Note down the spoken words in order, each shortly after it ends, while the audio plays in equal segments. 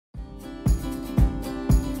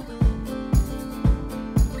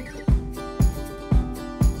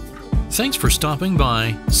Thanks for stopping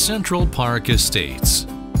by Central Park Estates.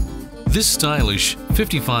 This stylish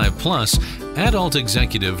 55-plus adult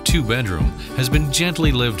executive 2-bedroom has been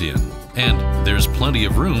gently lived in, and there's plenty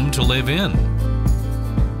of room to live in.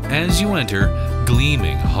 As you enter,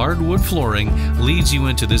 gleaming hardwood flooring leads you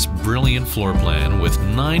into this brilliant floor plan with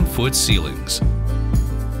 9-foot ceilings.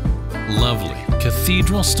 Lovely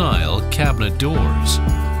cathedral-style cabinet doors,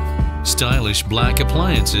 stylish black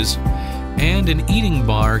appliances, and an eating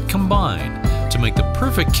bar combine to make the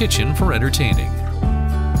perfect kitchen for entertaining.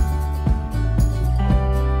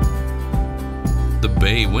 The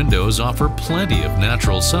bay windows offer plenty of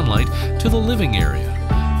natural sunlight to the living area,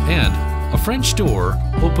 and a French door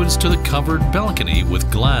opens to the covered balcony with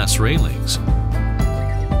glass railings.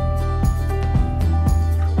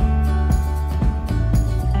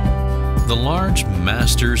 The large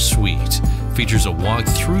master suite features a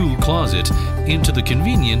walk-through closet into the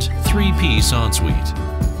convenient 3-piece ensuite.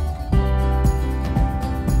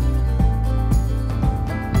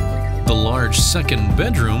 The large second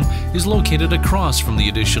bedroom is located across from the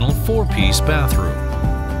additional 4-piece bathroom.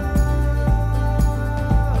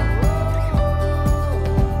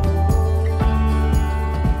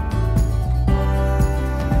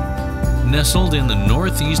 Nestled in the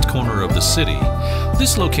northeast corner of the city,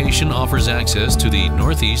 this location offers access to the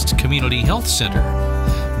Northeast Community Health Center,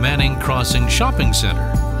 Manning Crossing Shopping Center,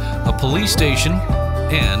 a police station,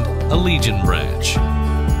 and a Legion branch.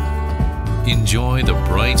 Enjoy the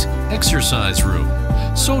bright exercise room,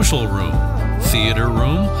 social room, theater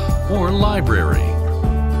room, or library.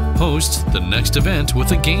 Host the next event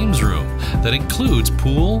with a games room that includes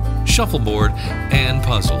pool, shuffleboard, and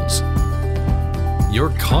puzzles.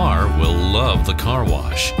 Your car will love the car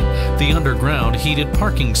wash, the underground heated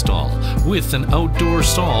parking stall with an outdoor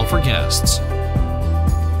stall for guests.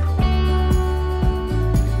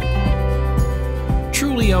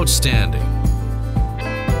 Truly outstanding.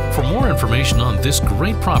 For more information on this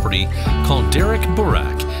great property, call Derek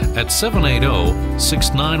Burak at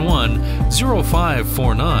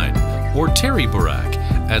 780-691-0549 or Terry Burak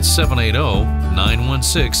at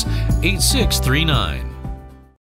 780-916-8639.